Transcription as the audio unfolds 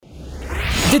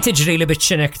Di tiġri li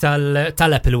biċ-ċinek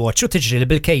tal-Apple Watch u tiġri li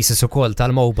bil-cases ukoll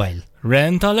tal-mobile.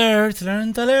 Rant alert.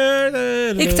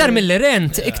 Iktar mill-li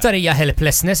rent, iktar hija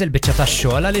helplessness il-biċċa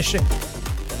tax-xogħol għaliex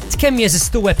kemm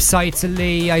jeżistu websites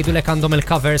li jgħidulek għandhom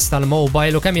il-covers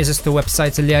tal-mobile u kemm jeżistu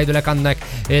websites li jgħidulek għandek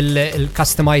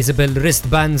il-customizable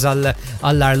wristbands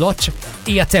għall-arloġġ,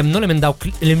 hija temnu li minn dawk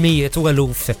il-mijiet u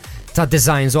eluf ta'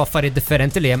 designs u affarijiet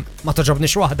differenti li hemm ma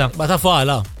toġobniex waħda. Ma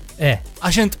tafala.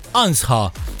 Għax int ansħa.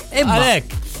 Għalhekk.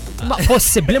 Ma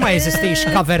possibbli ma jeżistix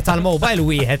cover tal-mobile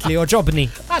wieħed li joġobni.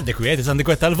 Għandek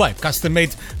wieħed tal-Vibe, custom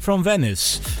made from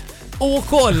Venice. U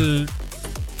wkoll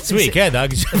swik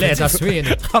dak. Le ta' swien.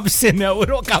 50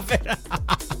 euro cover.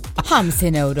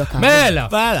 50 euro cover. Mela.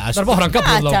 Darbohra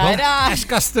nkabru l-logo. Għax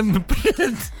custom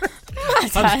print.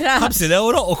 50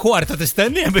 euro u kwarta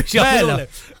tistenni biex jagħmlu.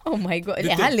 Oh my god,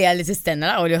 ħalli għalli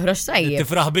tistenna u li joħroġ tajjeb.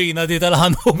 Tifraħ bina di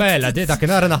tal-ħanu. Mela, di dak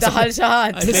nara naħseb. Daħal xi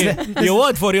ħadd. You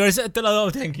want for your set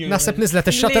thank you. Naħseb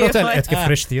niżlet ix-shutter u telqet kif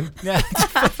frixtin.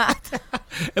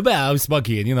 Beh,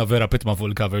 sbagħin, jiena vera pitma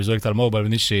fuq il-covers u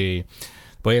tal-mobile nixxi.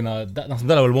 Bojena, naħseb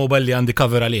dalaw il-mobile li għandi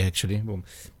cover għalih actually.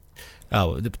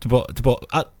 Tipo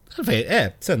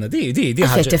senna, di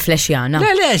ħagġa. Tiflashjana.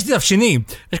 Le, di taf xini.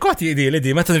 Xkwati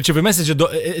di, meta nirċivi message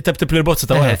tibtib l-bozza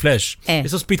ta' wara flash.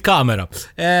 Jisu speed camera.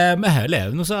 Le,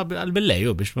 nusa għal-billej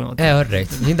biex.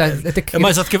 Alright.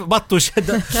 Ma jisat kif battu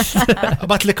xedda.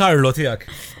 Bat li Karlo tijak.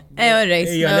 Alright,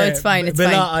 no, it's fine, it's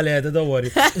fine. Bela għaleda, don't worry.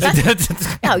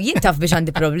 Jintaf biex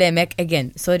għandi problemek,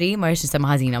 again, sorry, ma rix nistem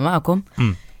ħazina ma'akom.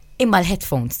 Imma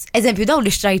l-headphones. Eżempju, daw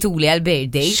li xtrajtuli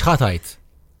għal-birthday. Xħatajt?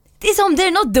 Isom, they're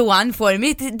not the one for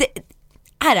me.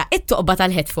 Ara, it-toqba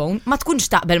tal-headphone ma tkunx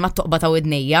taqbel ma t-toqba ta'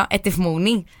 widnejja,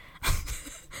 tifmuni.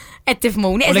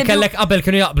 U li kellek qabel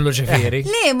kienu jaqblu ġifieri.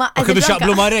 Le, ma. Kienu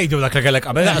jaqblu ma' radio dak li kellek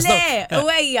qabel. Le,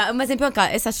 u ejja, ma eżempju anka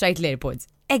issa xtrajt l-AirPods.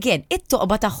 Again,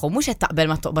 it-toqba tagħhom mhux qed taqbel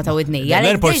ma t-toqba ta' widnejja.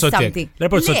 L-AirPods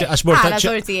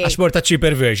għax ta'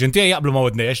 cheaper version, tiegħi jaqblu ma'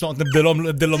 widnejja, x'noqgħod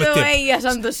nibdilhom it-tip. Ejja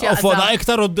x'għandu x'jaqsam. U foda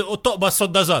iktar u t-toqba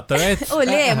sodda żatt, U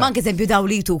le, ma anke eżempju daw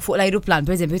li tu fuq l-ajruplan,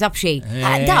 pereżempju ta' b'xejn.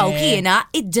 Daw kiena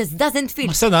it just doesn't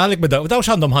fit. Ma sena għalek daw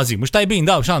x'għandhom ħażin, mhux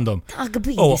tajbin daw x'għandhom.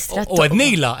 U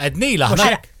għednila.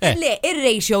 Le,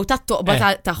 ir-ratio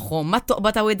tat-toqba tagħhom ma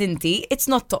t-toqba ta' widinti, it's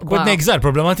not toqba. Widnek żgħar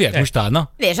problema tiegħek mhux tagħna.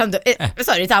 Le, x'għandu,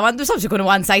 sorry, ta' għandu sabx ikun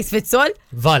one size fits all.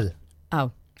 Val. Aw.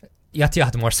 Jgħat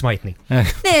jaħdmu għar smajtni.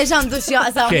 Le, x'għandu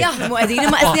x'jaqsam jaħdmu qegħdin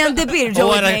imma qed għandi bir ġew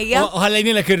ejja. U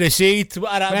ħallejnilek ir-receipt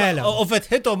u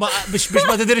fetħithom biex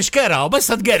ma tidirx kera u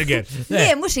basta tgerger. Le,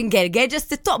 mhux ingerger,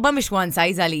 just it-toqba mhix one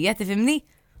size għalija, tifhimni?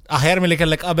 Aħjar milli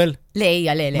kellek qabel? Le,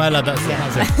 hija le. Mela daqs.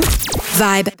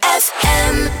 Vibe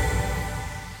FM.